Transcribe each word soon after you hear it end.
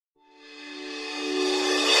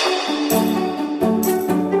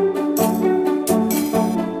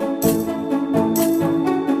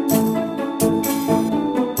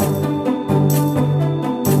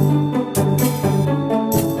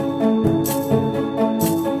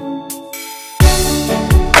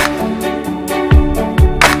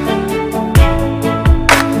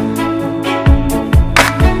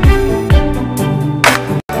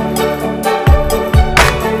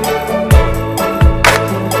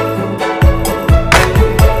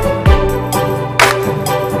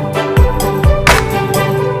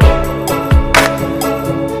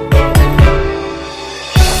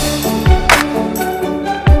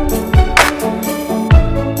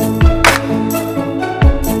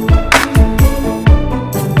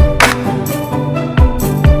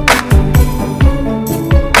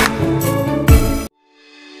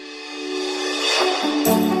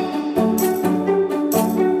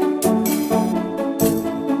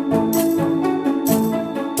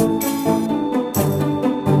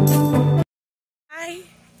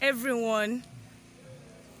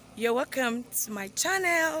You're welcome to my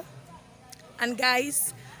channel. And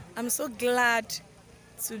guys, I'm so glad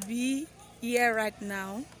to be here right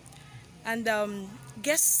now. And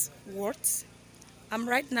guess what? I'm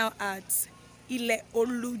right now at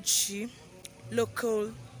Ile-Oluji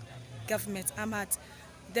local government. I'm at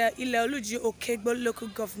the Ile-Oluji Okegbo local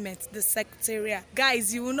government, the secretariat.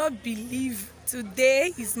 Guys, you will not believe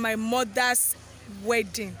today is my mother's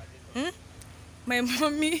wedding. My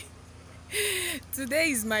mommy,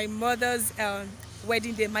 today is my mother's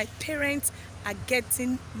wedding day. My parents are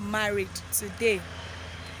getting married today.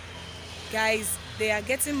 Guys, they are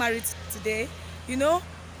getting married today. You know,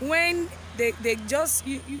 when they just,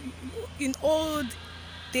 in old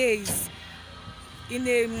days, in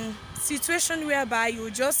a situation whereby you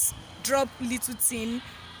just drop little thing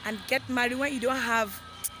and get married when you don't have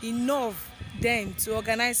enough then to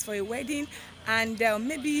organize for a wedding, and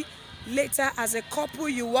maybe later as a couple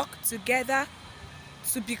you work together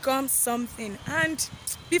to become something. And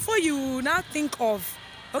before you now think of,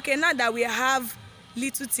 okay, now that we have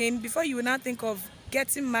little thing, before you now think of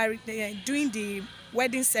getting married, doing the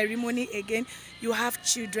wedding ceremony again, you have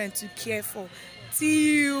children to care for.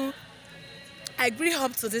 Till I grew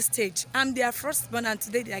up to this stage, I'm their firstborn and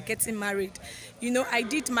today they are getting married. You know, I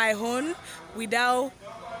did my own without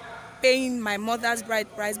paying my mother's bride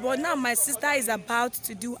price, but now my sister is about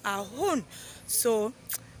to do her own. So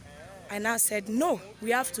I now said, no, we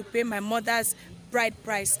have to pay my mother's bride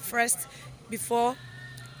price first before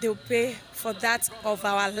they'll pay for that of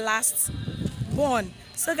our last born.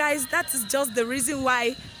 So guys, that is just the reason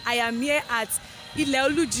why I am here at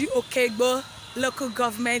Ile-Oluji Okegbo local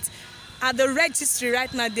government. At the registry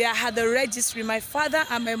right now, they are at the registry. My father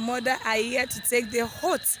and my mother are here to take the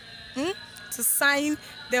oath, to sign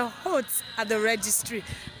the oath at the registry.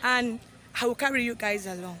 And I will carry you guys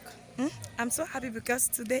along. I'm so happy because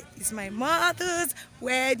today is my mother's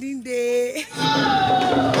wedding day.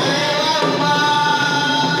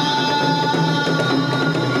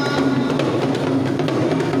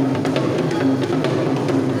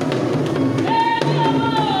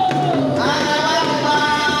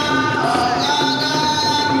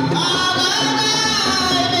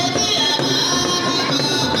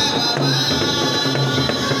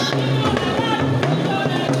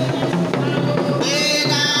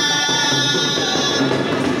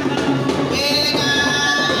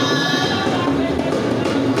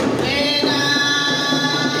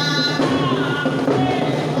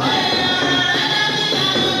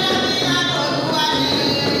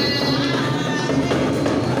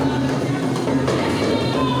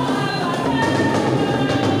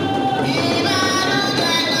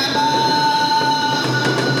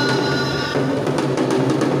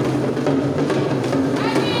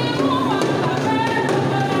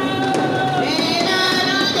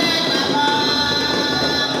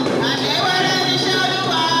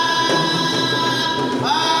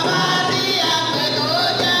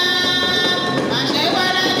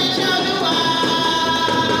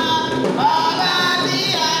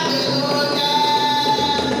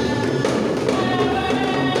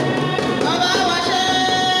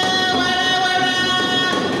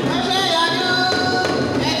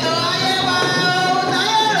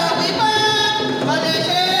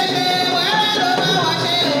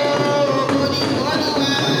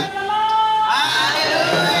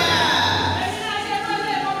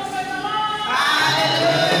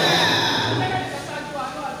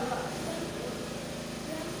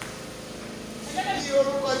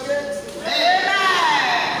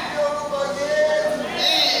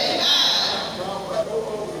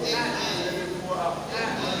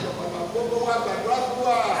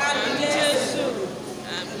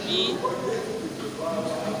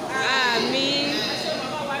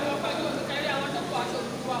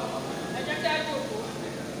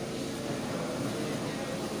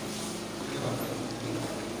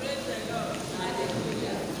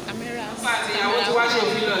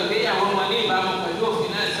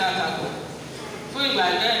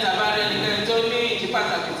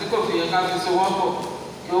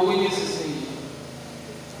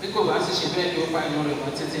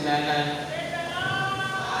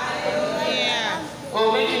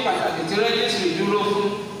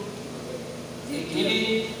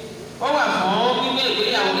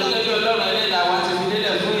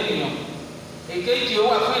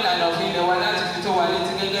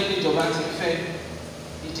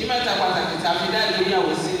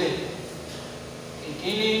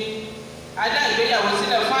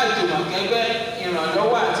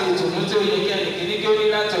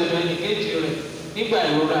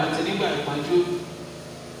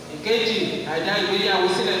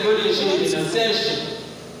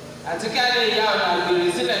 àti kí a lè ya ọ̀nà àgbèrè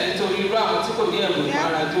sílẹ̀ nítorí irú àwọn tí kò ní ẹ̀bùn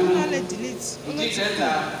ìmọ̀ra dúró. Ìdí kẹta,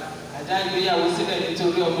 àdá ìgbéyàwó sílẹ̀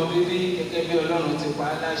nítorí ọmọ bíbí gẹ́gẹ́ bí Ọlọ́run ti pa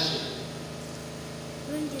á láṣẹ.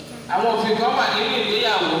 Àwọn òfin kan wà nínú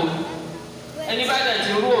ìgbéyàwó, ẹni bá dẹ̀ ti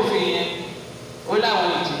rú òfin yẹn ó láwọn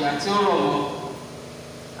ìjìyà tí ó rọ̀ mọ́.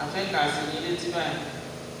 Àfẹ́kà sí ní létí báyìí.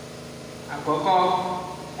 Àkọ́kọ́,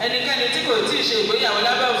 ẹnikẹ́ni tí kò tí ì ṣe ìgbéyàwó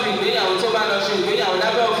lábẹ́ òfin ìgbéyàwó tó bá lọ ṣe ìgbéyàwó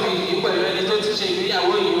lábẹ́ òfin yìí pẹ̀lú ẹni tó ti ṣe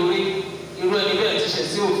ìgbéyàwó yìí rí, irú ẹni bẹ́ẹ̀ ti ṣẹ̀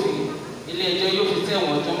sí òfin, ilé ẹjọ́ yóò fi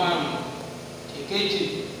tẹ̀wọ̀n ọdún 5. Èkejì,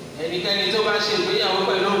 ẹnikẹ́ni tó bá ṣe ìgbéyàwó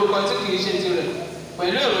pẹ̀lú orúkọ tí kì í ṣe tirẹ̀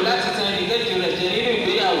pẹ̀lú èrò láti tan ẹnìkejì rẹ̀ jẹ nínú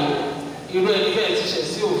ìgbéyàwó, irú ẹni bẹ́ẹ̀ ti ṣẹ̀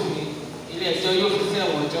sí òfin, ilé ẹjọ́ yóò fi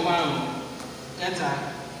tẹ̀wọ̀n ọdún 5. Kẹta,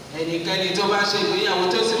 ẹnikẹ́ni tó bá ṣe ìgbéyàwó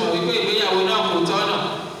tó sì mọ̀ wípé ìgbéyàwó náà kò tọ́nà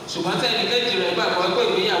ṣùgbọ́n tí ẹnìkejì rẹ̀ gbàgbọ́ pé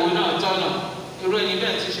ìgbéyàwó náà tọ́nà, irú ẹni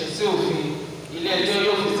bẹ́ẹ̀ ti ṣẹ̀ sí òfin, ilé ẹjọ́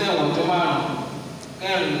yóò fi tẹ̀wọ̀n ọdún 5.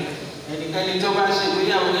 Kẹrin, ẹnikẹ́ni tó bá ṣe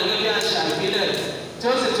ìgbéyàwó gẹ́gẹ́ bí àṣà ìbílẹ̀ tí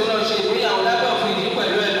ó sì tún lọ ṣe ìgbéyàwó lábẹ́ òfin yìí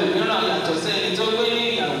pẹ̀lú ẹlòmíràn yàtọ̀ sí ẹni tó gbé ní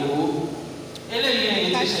ìyàwó, eléyìí ẹni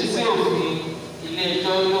ti ṣẹ̀ sí òfin, ilé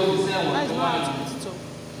ẹjọ́ yóò fi tẹ̀wọ̀n ọdún 5.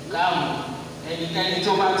 Káàmù, ẹnikẹ́ni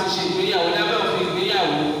tó bá ti ṣe ìgbéyàwó lábẹ́ òfin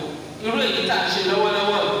ìgbéyàwó, irú èyí tá à ń ṣe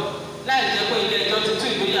lọ́wọ́lọ́wọ́ láì jẹ́ pé ilé ẹjọ́ ti tú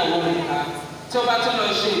ìgbéyàwó rẹ̀ ká, tí ó bá tún lọ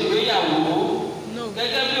ṣe ìgbéyàwó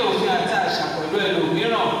gẹ́gẹ́ bí òfin àti àṣà pẹ̀lú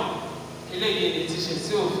ẹlòmíràn, eléyìí ni ti ṣe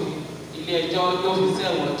sí òfin, ilé ẹjọ́ yóò fi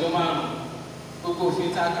tẹ̀wọ̀n ọjọ́ 5. Gbogbo òfin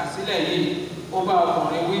tá a kà sílẹ̀ yìí ó bá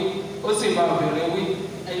ọkùnrin wí ó sì bá obìnrin wí.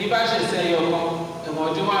 Ẹni bá ṣẹ̀ sí ẹyọ kan, ẹ̀wọ̀n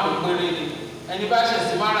ọdún 5 péré ni. Ẹni bá ṣẹ̀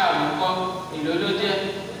sí márààrún kọ́, èló ló jẹ́?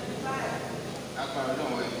 Agbára náà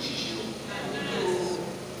wọ̀ ẹ̀ ṣíṣe o.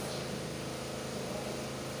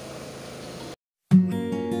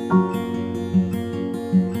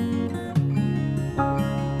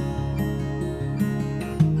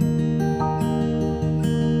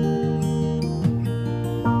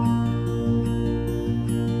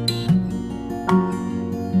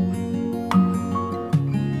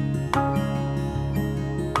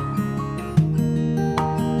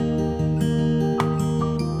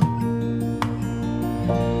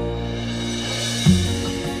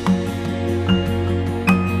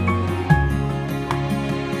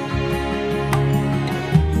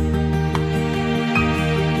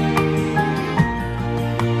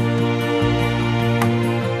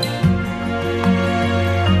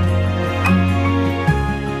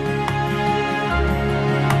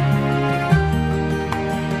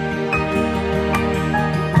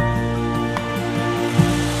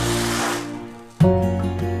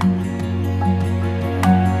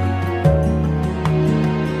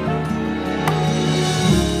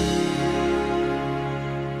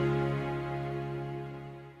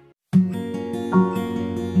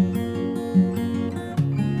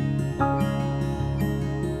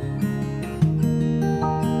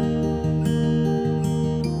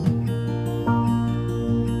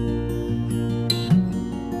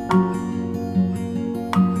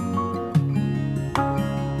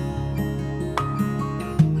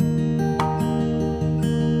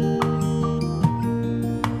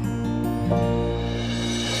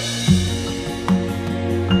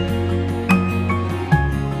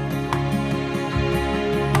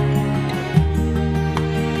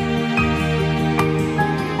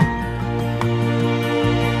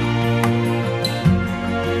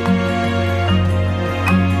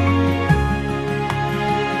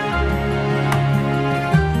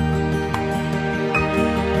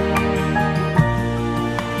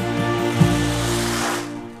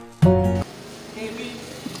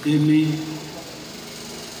 Èmi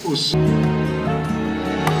òsì.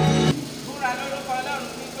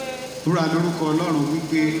 Búra lórúkọ Ọlọ́run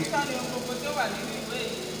wípé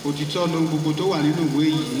òtítọ́ lohun gbogbo tó wà nínú ìwé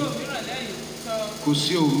yìí, kò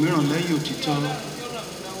sí ohun mìíràn lẹ́yìn òtítọ́.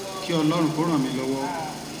 Kí Ọlọ́run kó ràn mí lọ́wọ́.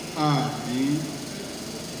 Àmín.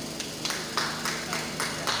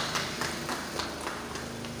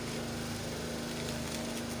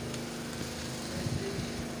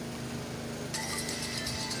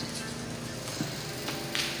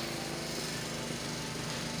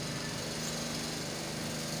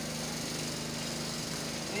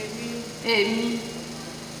 Èmi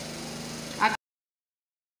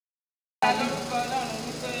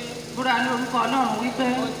búra ní orúkọ Ọlọ́run wípé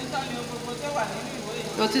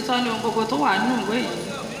òtítọ́ ni ohun gbogbo tó wà nínú ìwé yìí,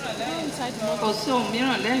 kò sí ohun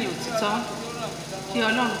mìíràn lẹ́yìn òtítọ́. Kí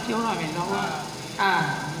Ọlọ́run kí ó ràn mí lọ́wọ́.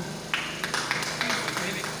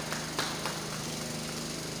 Àmín.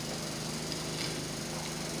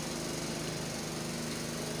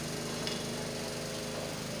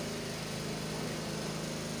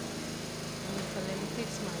 Let me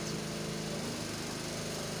fix my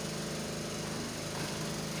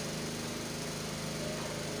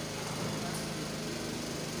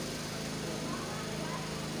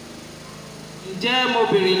Ǹjẹ́ mo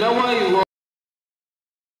béèrè lọ́wọ́ ìwọ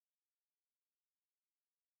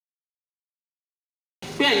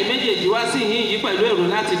pé ẹ̀yin méjèèjì wá sí ìhín yìí pẹ̀lú èrò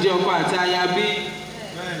láti jẹ́ ọkọ àti aya bí?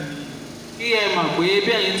 Kí ẹ mọ̀ pé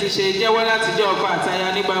bí ẹ̀yin ti ṣe jẹ́wọ́ láti jẹ́ ọkọ àti aya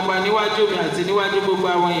ní gbangba níwájú mi àti níwájú gbogbo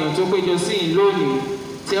àwọn èèyàn tó péjọ sí ìhín lónìí,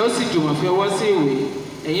 tí ẹ ó sì jùmọ̀ fi ọwọ́ sí ìwé.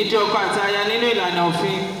 Ẹ̀yin jẹ́ ọkọ àti aya nínú ìlànà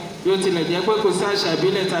òfin, bí ó tilẹ̀ jẹ́ pé kò sí àṣà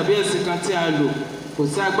ìbílẹ̀ tàbí ẹ̀sìn kan tí a lò, kò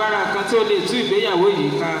sí agbára kan tí ó lè tú ìgbéyàwó yìí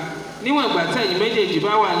ká. Níwọ̀n ìgbà tí ẹ̀yin méjèèjì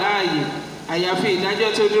bá wà láàyè, àyàfi ìdájọ́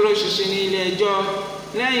tó dúró ṣinṣin ní ilé ẹjọ́.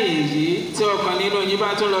 Lẹ́yìn èyí, tí ọ̀kan nínú yín bá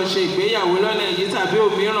tún lọ ṣe ìgbéyàwó lọ́nà èyí tàbí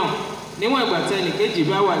òmíràn, níwọ̀n ìgbà tí ẹnìkejì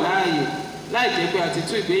bá wà láàyè, láì jẹ́ pé a ti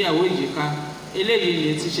tú ìgbéyàwó yìí ká, eléyìí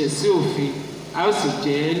ni ti ṣẹ̀ sí òfin, a ó sì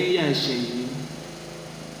jẹ ẹ́ níyà ẹ̀ṣẹ̀ yìí.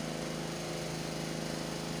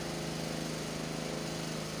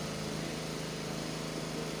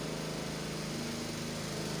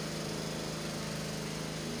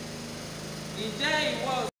 Ǹjẹ́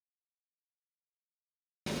ìwọ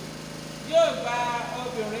yóò gba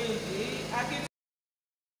obìnrin yìí akíntúndé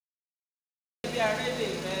bí arédè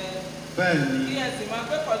rẹ? Bẹ́ẹ̀ni. Kí ẹ sì máa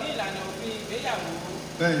gbé pọ̀ ní ìlànà òfin ìgbéyàwó.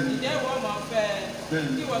 Bẹ́ẹ̀ni. Ǹjẹ́ ìwọ máa fẹ́ ẹ?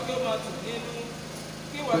 Bẹ́ẹ̀ni. Kí ìwọ kí ó máa tù nínú,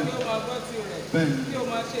 kí ìwọ kí ó máa gbọ́ tirẹ̀, Bẹ́ẹ̀ni. kí ó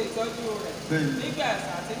máa ṣe ìtọ́jú rẹ̀ Bẹ́ẹ̀ni. nígbà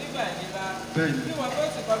ẹ̀sà àti nígbà ìnira. Bẹ́ẹ̀ni. Kí ìwọ kí ó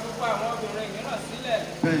sì kọ gbogbo àwọn obìnrin mìíràn sílẹ̀,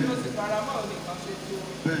 Bẹ́ẹ̀ni. kí ó sì faramọ́ òun nìkan ṣoṣo.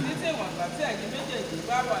 Bẹ́ẹ̀ni. Títí ìwọ̀n ìgbà tí ẹ̀yin méjèèjì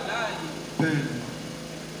bá wà láàyè. Bẹ́ẹ̀ni.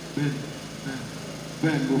 Bẹ́ẹ̀ni.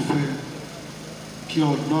 Bẹ́ẹ̀ni mo fẹ́ kí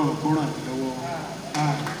Ọlọ́run kó ràn mí lọ́wọ́.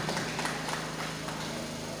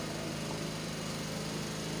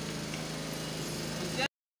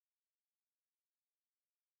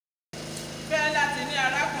 Fẹ́ láti ní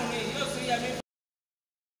arákùnrin yóò tún yẹ mí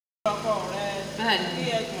fún ọkọ rẹ. Kí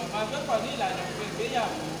ẹ jùmọ̀ máa gbé pọ̀ ní ìlànà òfin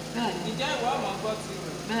ìgbéyàwó. Ǹjẹ́ ìwọ máa gbọ́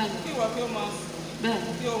tirẹ̀? Kí ìwọ kí ó máa sùn,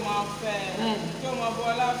 kí ó máa fẹ́, kí ó máa bu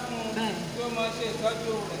ọlá fún, kí ó máa ṣe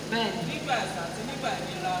ìtọ́jú rẹ̀ nígbà ẹ̀sà àti nígbà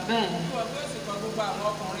ìnira. Kí ìwọ kí ó sì kọ gbogbo àwọn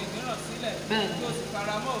ọkùnrin mìíràn sílẹ̀, kí ó sì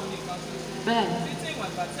faramọ́ òun nìkan ṣoṣo. Títí ìwọ̀n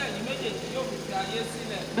ìgbà tí ẹ̀yin méjèèjì yóò fi fi ayé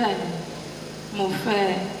sílẹ̀. Bẹ́ẹ̀ni, mo fẹ́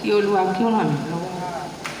kí Olúwa kí ó ràn mí lọ́wọ́.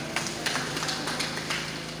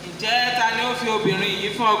 Ǹjẹ́ ta ni ó fi obìnrin yìí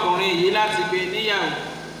fún ọkùnrin yìí láti gbé níyàwó?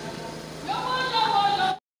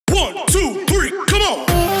 1, 2, 3, come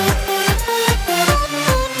on!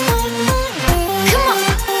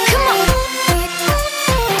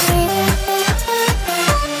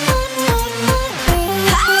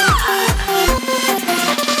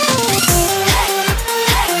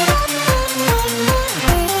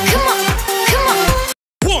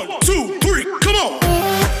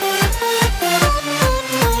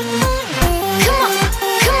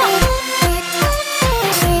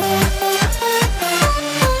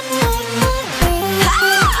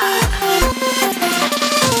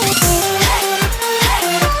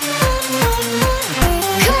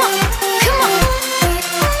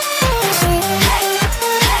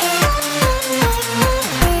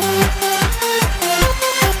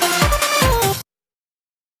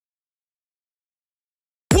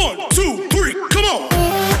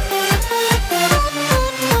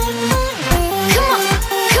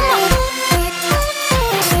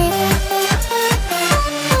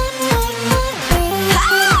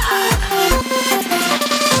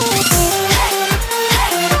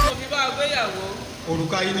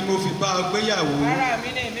 Òrùka yìí ni mo fi bá ọ gbéyàwó. Ara mi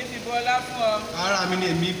ni èmi fi bu ọlá fún ọ. Ara mi ni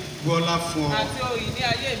èmi bu ọlá fún ọ. Àti òyì ní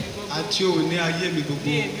ayé mi gbogbo. Àti òyì ní ayé mi gbogbo.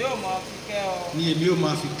 Ni èmi ò máa fi kẹ́ ọ. Ni èmi ò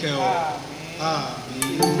máa fi kẹ́ ọ.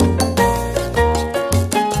 Àmín.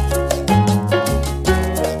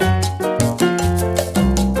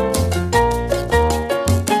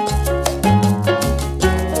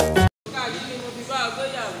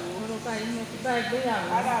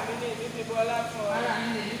 Ara mi ni èmi fi bu ọlá fún ọ. Ara mi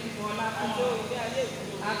ni èmi fi bu ọlá fún ọ. Àti òyì ní ayé mi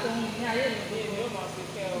gbogbo. Àti òyì ní ayé mi Ni èmi ò máa fi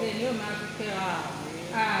kẹ́ ọ. Ni èmi ò máa fi kẹ́ ọ.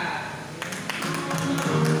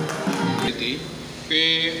 Èdè pé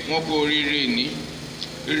wọ́n kó oríire ní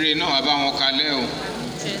rere náà wá bá wọn kalẹ̀ o.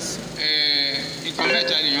 Nǹkan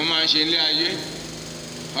mẹ́ta lèèyàn máa ń ṣe ilé ayé.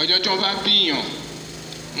 Ọjọ́ tí wọ́n bá bíyàn,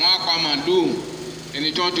 wọ́n á pa màlúù,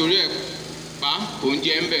 ẹni tí wọ́n torí ẹ̀ pa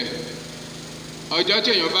oúnjẹ ń bẹ̀. Ọjọ́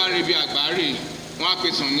tí èèyàn bá rí bí àgbáre, wọ́n á pe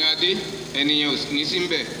Sànní Adé, ẹnìyàn ò ní sí ń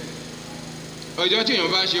bẹ̀. Ọjọ́ tí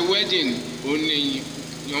èèyàn bá ṣe wedding, òun ni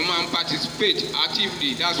èèyàn máa ń participate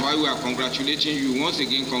actively. That's why we are congratulating you once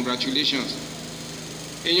again. Congratulations.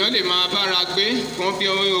 Èèyàn lè máa bára gbé fún bí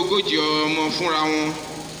 40 ọmọ fúnra wọn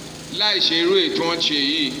láì ṣe irú ètò wọn ṣe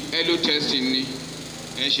yìí. Hello testing ni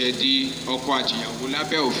ẹ̀ṣẹ̀ di ọkọ àtìyàwó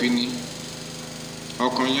lábẹ́ òfin ni.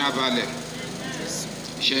 Ọkàn yín á balẹ̀,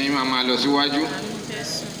 iṣẹ́ yín máa lọ síwájú.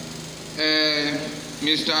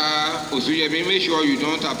 Mr. Osuyemi, make sure you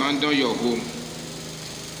don't abandon your home.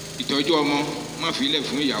 Ìtọ́jú ọmọ má fi lẹ̀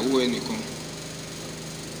fún ìyàwó ẹnìkan.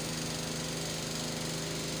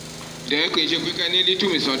 Then kì í ṣe pé kẹ́ni little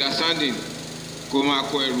misunderstanding kó máa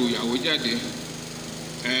kọ ẹrù ìyàwó jáde.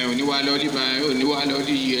 Oníwà lọ́ọ́lì báyìí, oníwà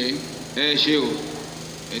lọ́ọ́lì yẹ ẹ ṣe o.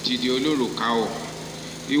 Ẹ ti di olóró ká o.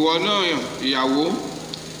 Ìwọ náà ìyàwó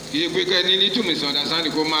kì í ṣe pé kẹ́ni little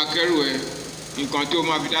misunderstanding kó máa kẹ́rù ẹ. Nǹkan tó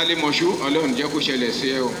máa fi dálé mọ́ṣú Ọlọ́run jẹ́ kó ṣẹlẹ̀ sí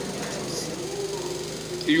ẹ o.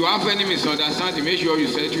 If you have any misunderstanding, make sure you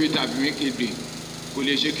settle it amicably. Kò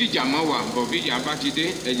lè ṣe kí ìjà mọ́ wà bọ̀ bí ìjà bá ti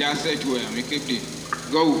dé ẹja settle it amicably.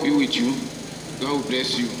 God will be with you. God will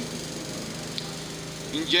bless you.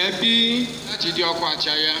 Ǹjẹ́ bí láti di ọkọ àti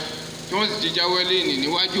aya tí wọ́n sì ti jáwé lẹ́yìn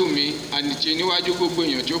níwájú mi àti níwájú gbogbo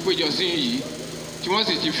èèyàn tí ó péjọ sí yìí tí wọ́n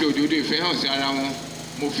sì ti fi òdodo ìfẹ́ hàn sí ara wọn,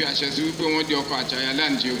 mo fi àṣẹ sí wípé wọ́n di ọkọ àti aya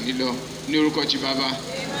láǹdí òní lọ ní orúkọ ti bàbá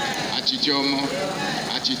àti ti ọmọ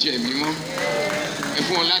àti ti ẹ̀mí mọ́. Ẹ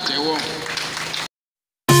fún wọn látẹ́wọ́.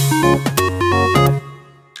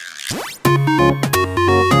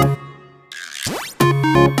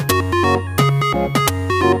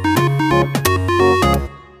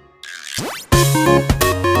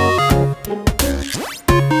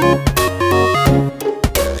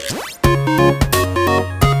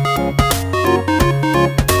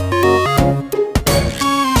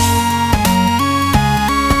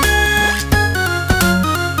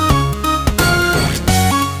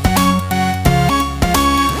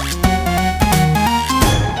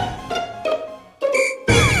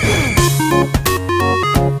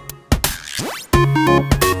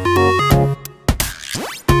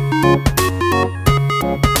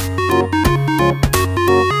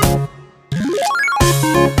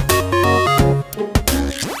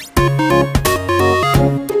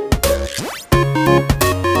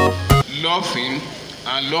 Love him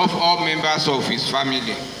and love all members of his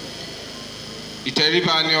family.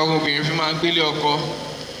 Ìtẹríba ni obìnrin fi máa ń gbélé ọkọ.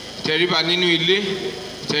 Ìtẹríba nínú ilé,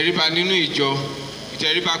 ìtẹríba nínú ìjọ,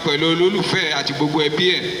 ìtẹríba pẹ̀lú olólùfẹ́ àti gbogbo ẹbí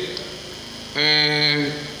ẹ̀.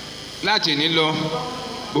 Láti ní lọ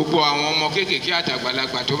gbogbo àwọn ọmọ kéékèèké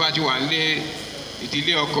àtàgbàlagbà tó bá ti wà nílé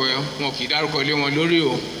ìdílé ọkọ wọn kì í dárúkọ lé wọn lórí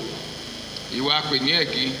o. Ìwà pè ní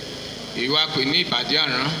ẹ̀gí, ìwà pè ní ìbàdí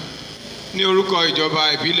àrán. Ní orúkọ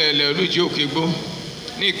ìjọba ìbílẹ̀ ilẹ̀ Olújí Òkègbó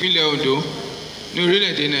ní ìpínlẹ̀ Ondo ní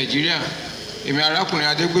orílẹ̀-èdè Nàìjíríà, èmi arákùnrin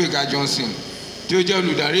Adégbóyèga Johnson tí ó jẹ́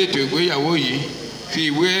olùdarí ètò ìgbéyàwó yìí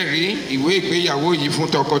fi ìwé ìgbéyàwó yìí fún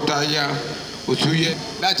tọkọtaya Òtúyẹ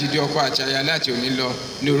láti di ọkọ àti aya láti òní lọ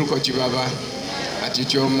ní orúkọ ti bàbá àti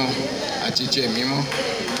ti ọmọ àti ti ẹ̀mí mọ́.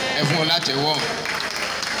 Ẹ fún wọn látẹ́wọ́.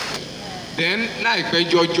 Then láìpẹ́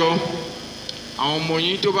jọjọ àwọn ọmọ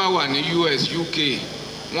yín tó bá wà ní US, UK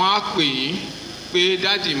wọ́n á pè yín pé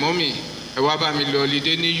dáàdì mọ́mì ẹ wá bá mi lọ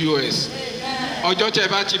holiday ní US. Ọjọ́ tẹ́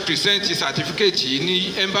bá ti present certificate yìí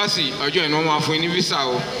ní embassy ọjọ́ ìnáwó máa fún yín ní visa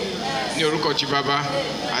o ní orúkọ ti bàbá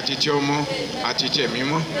àti ti ọmọ àti ti ẹ̀mí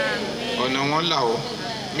mọ́. Ọ̀nà wọn là o.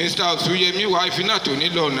 Mr. Osuyemi wá ìfinà tó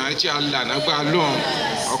nílò ọ̀nà tí a là nágbà lọ́hùn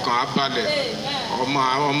ọkàn á balẹ̀ ọmọ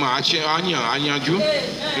àyanjú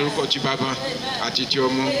ní orúkọ ti bàbá àti ti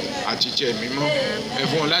ọmọ àti ti ẹ̀mí mọ́. Ẹ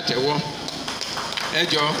fún wọn látẹ́wọ́. Ẹ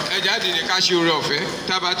jọ̀ọ́ ẹ jáde ní ká ṣe oore ọ̀fẹ́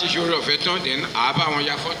tá a bá ti ṣe oore ọ̀fẹ́ tán dẹ̀ àá bá wọn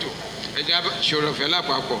ya fọ́tò. Ẹ já ṣe oore ọ̀fẹ́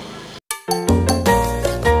lápapọ̀.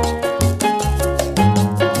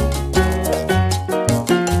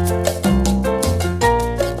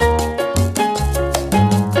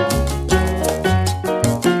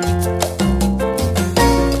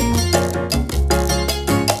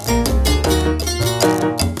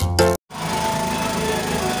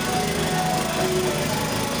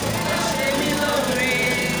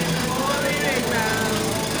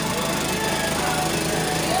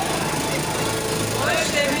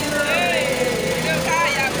 Ṣe mí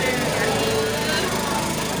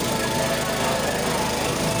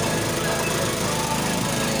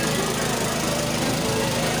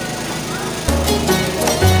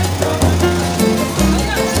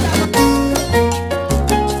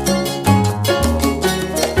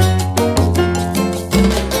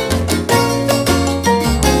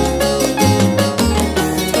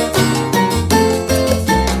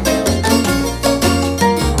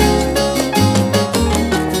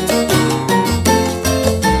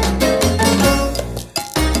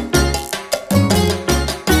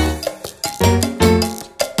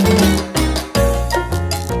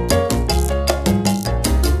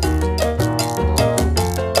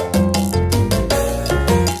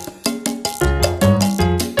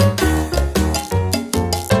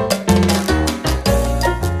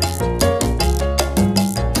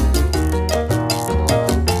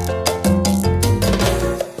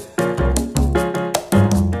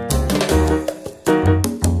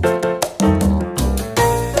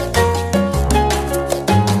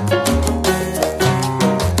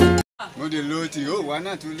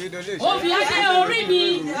náà tún lé dọ́lé. Òbí adé orí mi,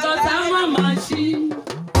 dọ̀tà máa máa ṣí.